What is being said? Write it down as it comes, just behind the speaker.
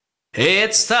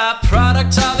It's the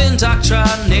product of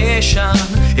indoctrination.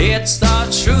 It's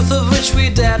the truth of which we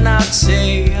dare not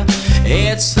see.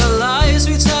 It's the lies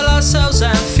we tell ourselves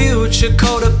and future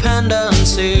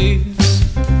codependencies.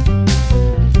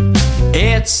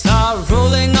 It's the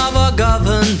ruling of a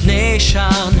governed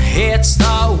nation. It's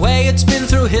the way it's been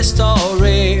through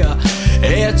history.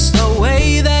 It's the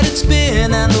way that it's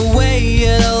been and the way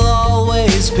it'll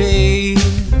always be.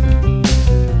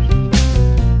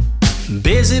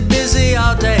 Busy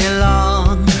all day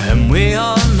long, and we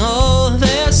all know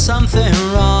there's something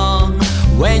wrong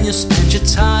when you spend your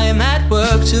time at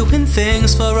work doing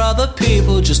things for other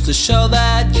people just to show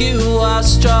that you are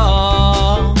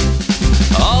strong.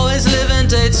 Always living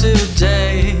day to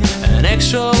day, and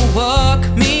extra work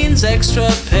means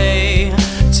extra pay.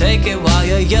 Take it while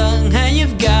you're young and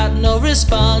you've got no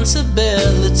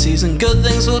responsibilities, and good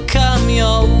things will come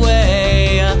your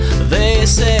way. They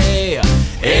say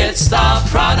it's the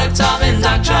product of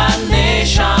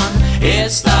indoctrination.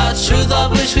 It's the truth of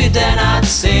which we dare not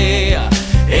see.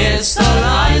 It's the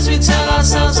lies we tell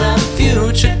ourselves and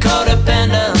future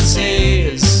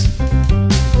codependencies.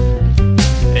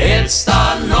 It's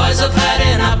the noise of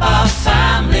heading up our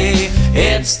family.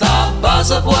 It's the buzz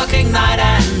of working night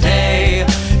and day.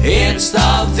 It's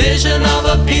the vision of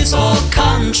a peaceful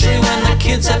country when the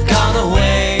kids have gone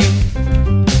away.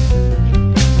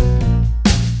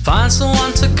 Find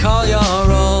someone to call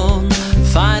your own.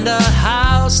 Find a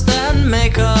house, then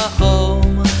make a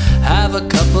home. Have a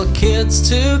couple kids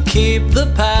to keep the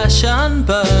passion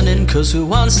burning, 'cause who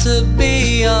wants to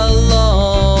be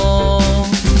alone?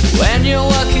 When your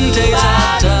working days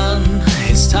are done,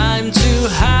 it's time to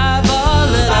have a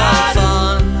little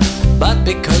fun. But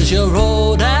because you're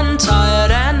old and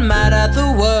tired and mad at the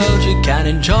world, you can't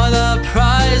enjoy the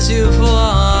prize you've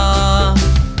won.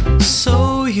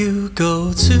 So you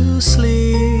go to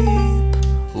sleep,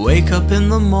 wake up in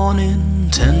the morning,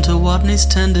 tend to what needs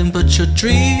tending, but your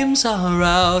dreams are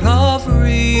out of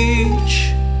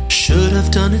reach. Should have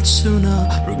done it sooner,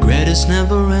 regret is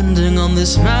never ending on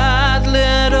this mad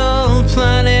little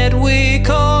planet we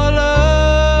call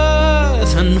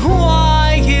Earth. And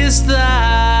why is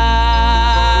that?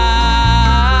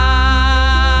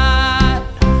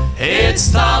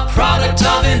 It's the product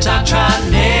of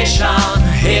indoctrination.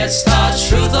 It's the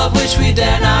truth of which we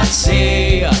dare not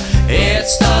see.